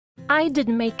I did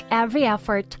make every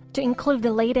effort to include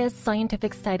the latest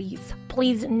scientific studies.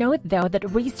 Please note, though,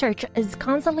 that research is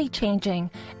constantly changing,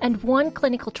 and one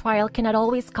clinical trial cannot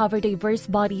always cover diverse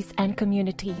bodies and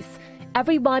communities.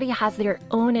 Every body has their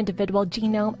own individual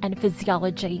genome and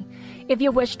physiology. If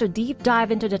you wish to deep dive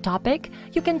into the topic,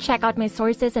 you can check out my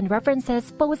sources and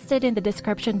references posted in the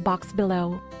description box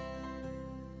below.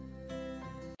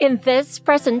 In this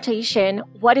presentation,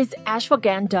 what is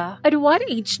ashwagandha? At what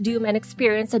age do men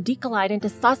experience a decline in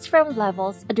testosterone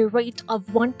levels at the rate of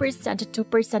 1% to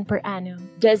 2% per annum?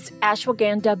 Does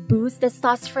ashwagandha boost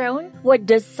testosterone? What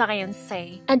does science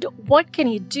say? And what can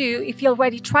you do if you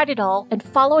already tried it all and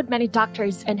followed many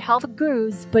doctors and health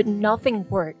gurus but nothing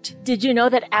worked? Did you know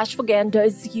that ashwagandha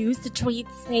is used to treat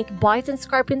snake bites and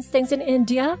scorpion stings in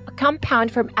India? A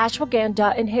compound from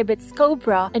ashwagandha inhibits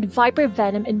cobra and viper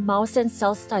venom in mouse and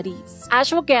cell studies.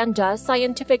 Ashwagandha,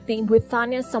 scientific name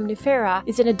Withania somnifera,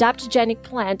 is an adaptogenic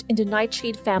plant in the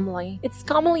nightshade family. It's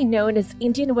commonly known as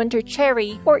Indian winter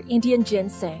cherry or Indian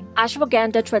ginseng.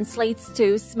 Ashwagandha translates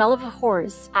to smell of a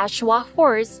horse, ashwa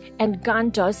horse, and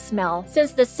gandha smell,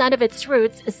 since the scent of its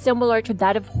roots is similar to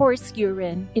that of horse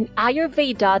urine. In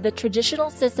Ayurveda, the traditional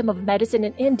system of medicine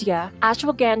in India,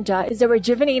 ashwagandha is a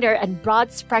rejuvenator and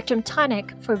broad-spectrum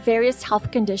tonic for various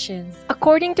health conditions.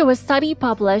 According to a study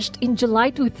published in July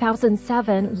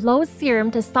 2007, low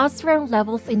serum testosterone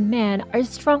levels in men are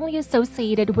strongly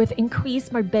associated with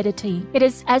increased morbidity. It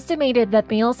is estimated that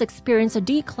males experience a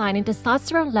decline in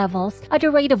testosterone levels at a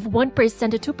rate of 1%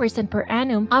 to 2% per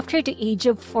annum after the age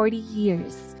of 40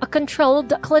 years. A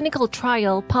controlled clinical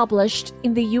trial published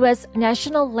in the U.S.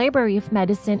 National Library of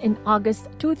Medicine in August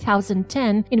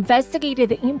 2010 investigated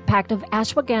the impact of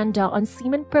ashwagandha on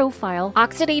semen profile,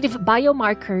 oxidative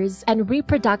biomarkers, and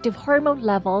reproductive hormone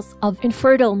levels of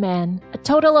infertile men. A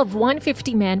total of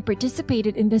 150 men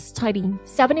participated in this study.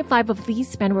 75 of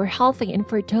these men were healthy and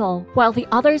fertile, while the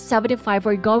other 75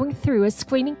 were going through a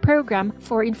screening program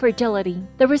for infertility.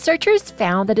 The researchers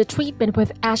found that the treatment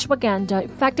with ashwagandha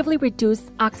effectively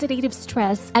reduced oxidative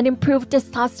stress and improved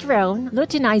testosterone,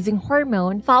 luteinizing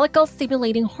hormone,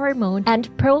 follicle-stimulating hormone, and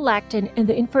prolactin in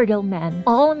the infertile men,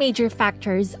 all major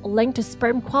factors linked to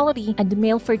sperm quality and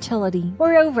male fertility.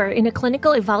 Moreover, in a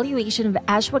clinical evaluation of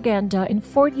ashwagandha in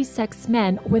 46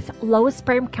 men with low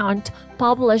sperm count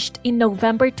published in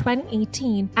November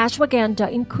 2018,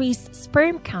 ashwagandha increased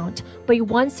sperm count by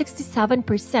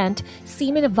 167%,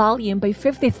 semen volume by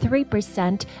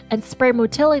 53%, and sperm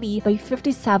motility by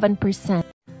 57%.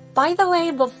 By the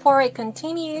way, before I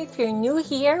continue, if you're new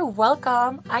here,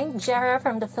 welcome. I'm Jera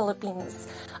from the Philippines.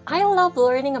 I love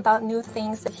learning about new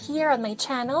things. Here on my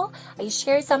channel, I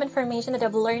share some information that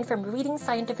I've learned from reading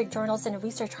scientific journals and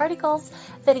research articles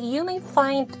that you may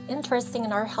find interesting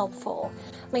and are helpful.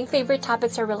 My favorite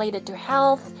topics are related to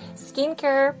health,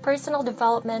 skincare, personal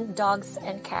development, dogs,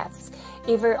 and cats.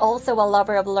 If you're also a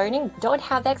lover of learning, don't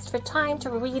have extra time to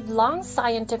read long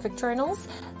scientific journals,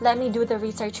 let me do the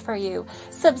research for you.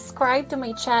 Subscribe to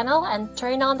my channel and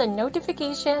turn on the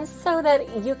notifications so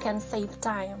that you can save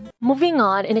time. Moving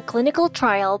on, in a clinical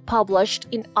trial published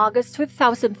in August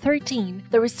 2013,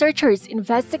 the researchers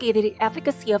investigated the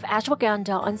efficacy of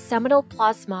ashwagandha on seminal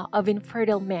plasma of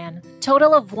infertile men. A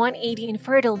total of 180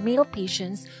 infertile male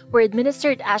patients were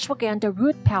administered ashwagandha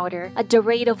root powder at the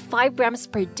rate of 5 grams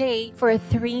per day for a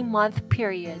 3-month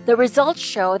period. The results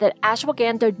show that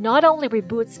ashwagandha not only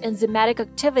reboots enzymatic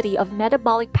activity of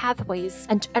metabolic pathways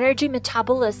and energy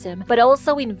metabolism, but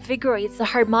also invigorates the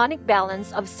harmonic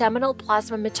balance of seminal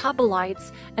plasma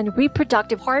metabolites and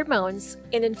reproductive hormones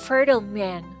in infertile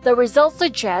men. The results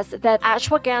suggest that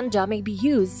ashwagandha may be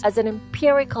used as an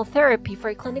empirical therapy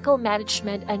for clinical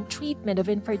management and treatment of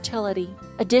infertility.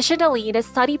 Additionally, in a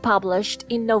study published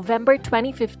in November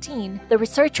 2015, the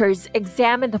researchers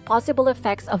examined the possible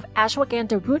effects of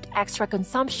ashwagandha root extract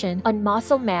consumption on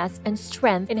muscle mass and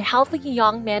strength in healthy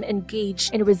young men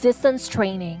engaged in resistance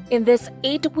training. In this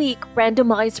 8-week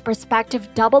randomized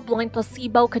prospective double-blind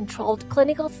placebo-controlled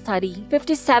clinical study,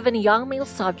 57 young male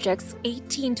subjects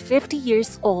 18 to 50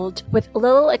 years old with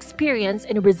little experience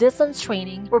in resistance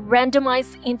training were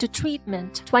randomized into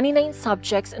treatment, 29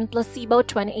 subjects in placebo,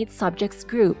 28 subjects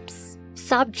groups.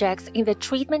 Subjects in the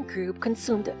treatment group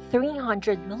consumed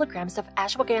 300 milligrams of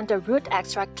ashwagandha root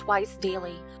extract twice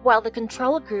daily, while the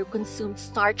control group consumed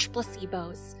starch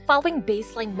placebos. Following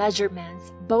baseline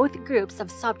measurements, both groups of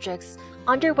subjects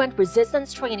underwent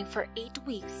resistance training for 8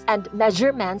 weeks, and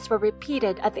measurements were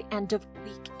repeated at the end of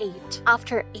week 8.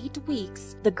 After 8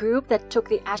 weeks, the group that took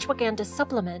the ashwagandha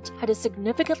supplement had a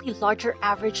significantly larger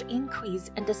average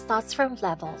increase in testosterone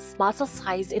levels, muscle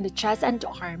size in the chest and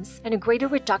arms, and a greater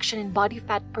reduction in body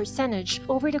fat percentage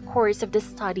over the course of the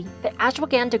study. The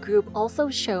ashwagandha group also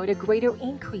showed a greater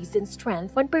increase in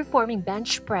strength when performing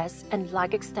bench press and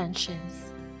leg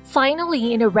extensions.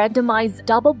 Finally, in a randomized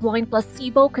double-blind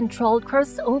placebo-controlled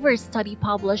crossover study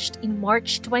published in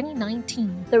March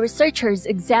 2019, the researchers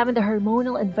examined the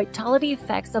hormonal and vitality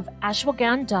effects of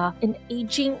ashwagandha in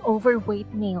aging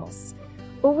overweight males.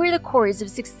 Over the course of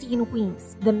 16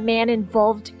 weeks, the men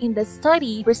involved in the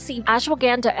study received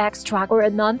ashwagandha extract or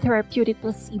a non-therapeutic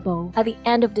placebo. At the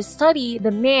end of the study, the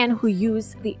men who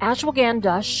used the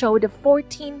ashwagandha showed a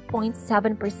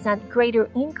 14.7%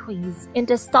 greater increase in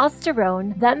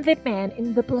testosterone than the men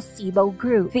in the placebo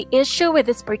group. The issue with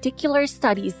this particular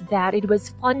study is that it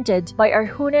was funded by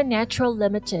Arjuna Natural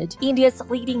Limited, India's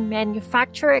leading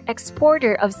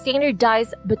manufacturer-exporter of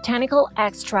standardized botanical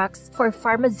extracts for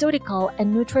pharmaceutical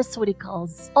and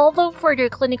nutraceuticals. Although further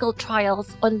clinical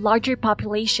trials on larger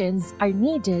populations are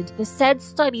needed, the said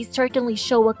studies certainly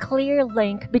show a clear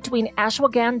link between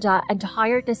ashwagandha and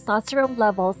higher testosterone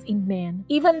levels in men.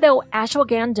 Even though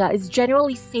ashwagandha is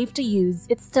generally safe to use,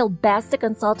 it's still best to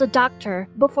consult a doctor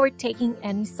before taking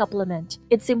any supplement.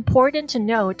 It's important to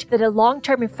note that the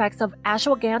long-term effects of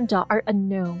ashwagandha are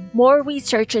unknown. More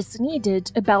research is needed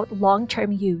about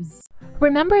long-term use.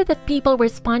 Remember that people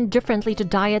respond differently to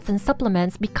diets and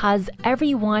supplements because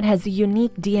everyone has a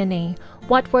unique DNA.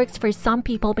 What works for some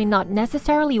people may not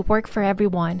necessarily work for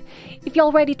everyone. If you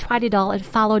already tried it all and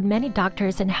followed many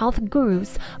doctors and health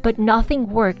gurus, but nothing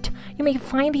worked, you may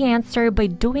find the answer by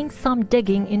doing some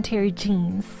digging into your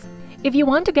genes. If you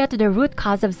want to get to the root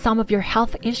cause of some of your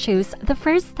health issues, the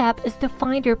first step is to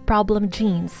find your problem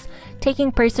genes.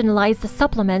 Taking personalized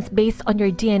supplements based on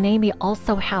your DNA may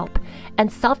also help,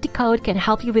 and Self-Decode can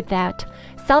help you with that.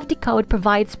 Self-Decode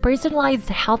provides personalized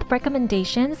health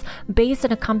recommendations based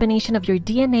on a combination of your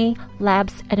DNA,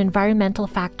 labs, and environmental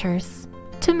factors.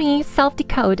 To me,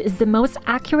 Self-Decode is the most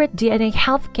accurate DNA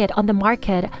health kit on the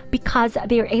market because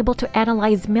they are able to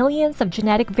analyze millions of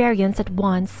genetic variants at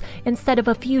once instead of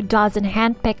a few dozen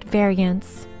hand-picked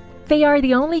variants. They are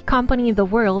the only company in the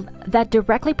world that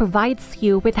directly provides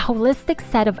you with a holistic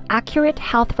set of accurate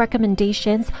health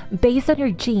recommendations based on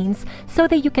your genes so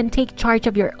that you can take charge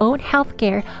of your own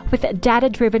healthcare with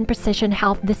data-driven precision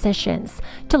health decisions.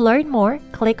 To learn more,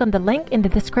 click on the link in the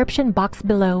description box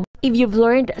below. If you've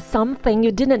learned something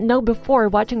you didn't know before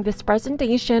watching this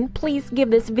presentation, please give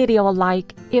this video a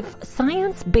like. If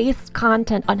science-based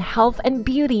content on health and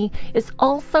beauty is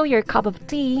also your cup of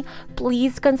tea,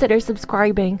 please consider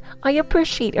subscribing. I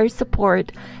appreciate your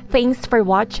support. Thanks for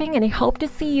watching, and I hope to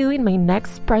see you in my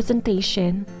next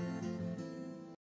presentation.